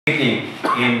in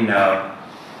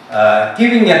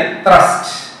giving a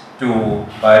thrust to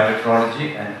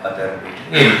biotechnology and other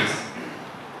related areas.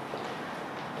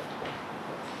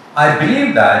 I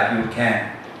believe that you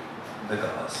can,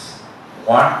 because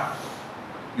one,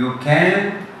 you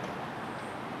can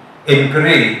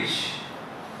encourage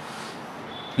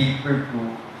people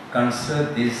to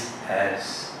consider this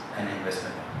as an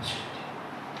investment opportunity.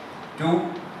 Two,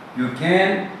 you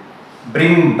can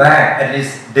bring back, at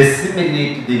least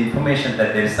disseminate the information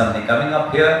that there is something coming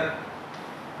up here.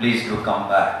 Please do come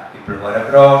back. People who are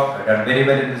abroad have done very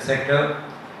well in this sector,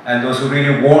 and those who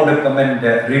really want to come and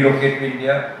relocate to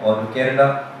India or to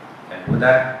Kerala can do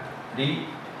that. Three,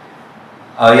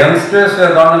 our youngsters who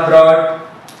have gone abroad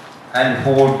and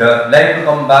who would like to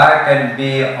come back and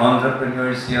be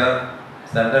entrepreneurs here,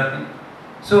 is another thing.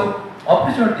 So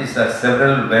opportunities are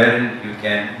several wherein you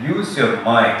can use your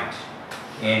mind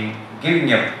in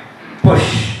giving a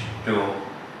push to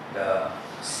the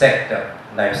sector,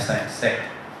 life science sector.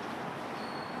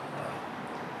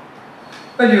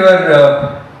 Well,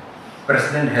 your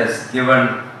President has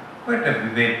given quite a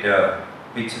vivid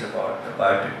picture about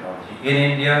biotechnology in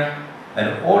India,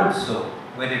 and also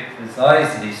very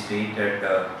precisely stated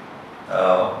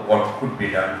what could be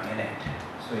done in it.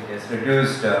 So it has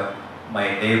reduced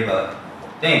my labor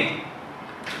thing.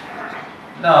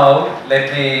 Now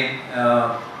let me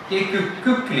take you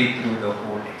quickly through the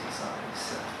whole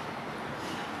exercise.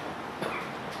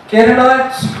 Kerala,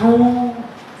 it's true,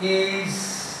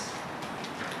 is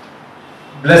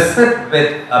blessed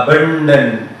with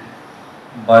abundant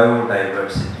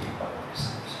biodiversity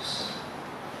bioresources.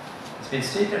 It's been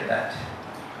stated that.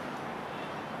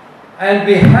 And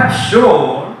we have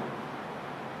shown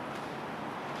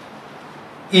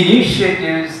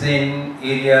initiatives in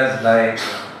areas like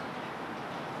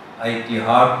IT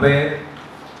hardware,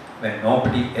 when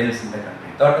nobody else in the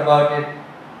country thought about it.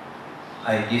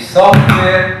 IT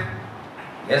software,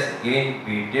 yes, again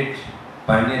we did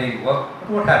pioneering work, but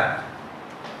what happened?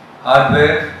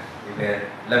 Hardware, we were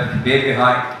left way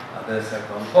behind, others have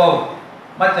gone forward,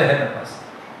 much ahead of us.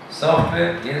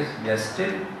 Software, yes, we are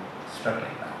still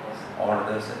struggling. All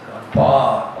others have gone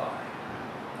far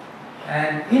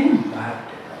behind. And in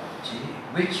biotechnology,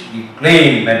 which we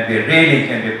claim and we really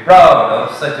can be proud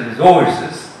of such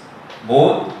resources,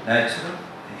 both natural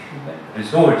and human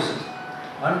resources,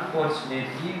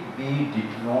 unfortunately we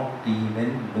did not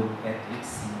even look at it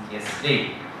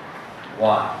seriously.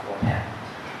 Why? What happened?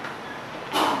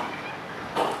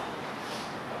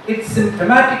 It's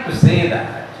symptomatic to say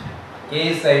that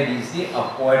KSIDC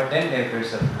acquired 10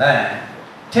 acres of land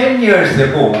 10 years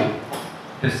ago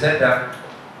to set up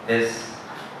this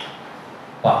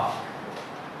park.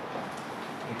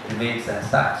 It remains as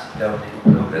such, without any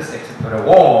progress except for a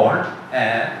wall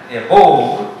and a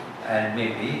board and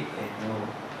maybe a new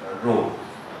road.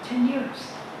 10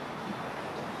 years.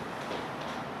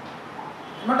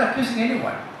 I'm not accusing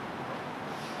anyone.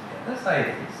 The other side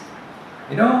is,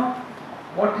 you know,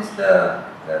 what is the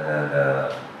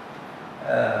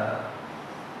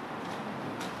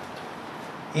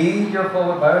age of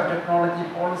our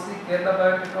biotechnology policy, Kerala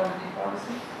biotechnology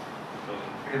policy?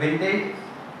 Vintage?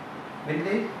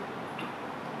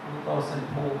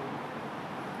 2004.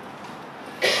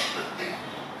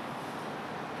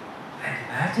 And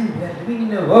imagine we are living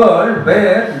in a world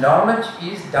where knowledge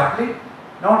is doubling.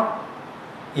 Not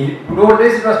in good old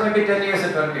days it was maybe 10 years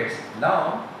or 12 years.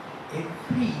 Now,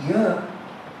 every year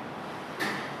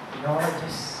knowledge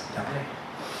is doubling.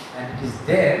 And it is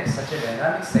there, such a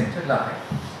dynamic sector like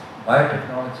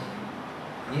biotechnology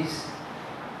is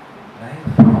lying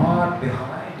far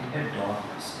behind in a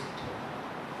dormant state.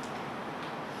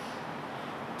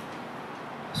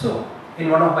 So, in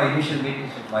one of my initial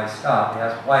meetings with my staff, they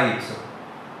asked why it's so.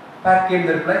 Back came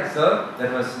the reply, sir,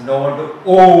 there was no one to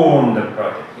own the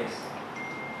project. Yes,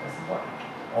 that's important.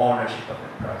 Ownership of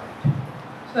the project.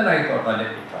 So then I thought, well,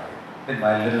 let me try it with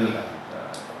my little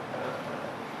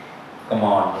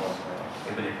command of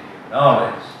ability of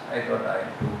knowledge. I thought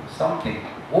I'd do something to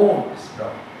own this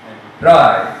project and to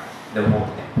drive the whole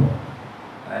thing forward.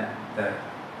 And the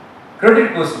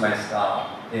credit goes to my staff.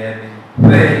 They have been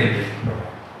very, very proactive.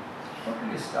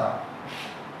 Totally staff.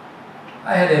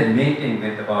 I had a meeting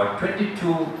with about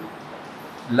 22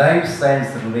 life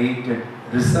science related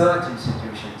research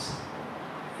institutions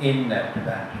in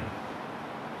Trivandrum.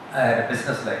 I had a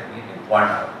business-like meeting, 1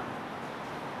 hour.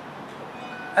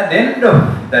 At the end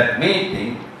of that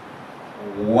meeting,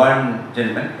 one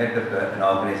gentleman, head of an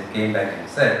organization, came back and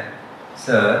said,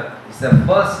 sir, it's the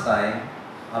first time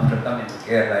after coming to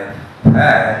Kerala I've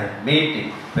had a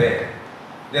meeting where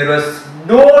there was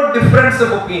no difference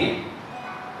of opinion.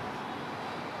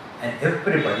 And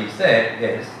everybody said,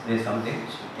 yes, there is something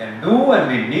which we can do and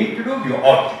we need to do, we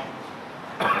ought to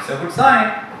do. It's a good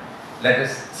sign. Let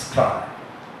us strive.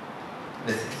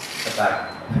 This is the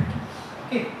background of it.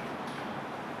 Okay.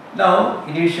 Now,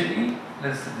 initially,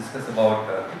 let's discuss about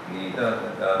quickly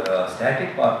the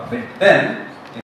static part of it. Then,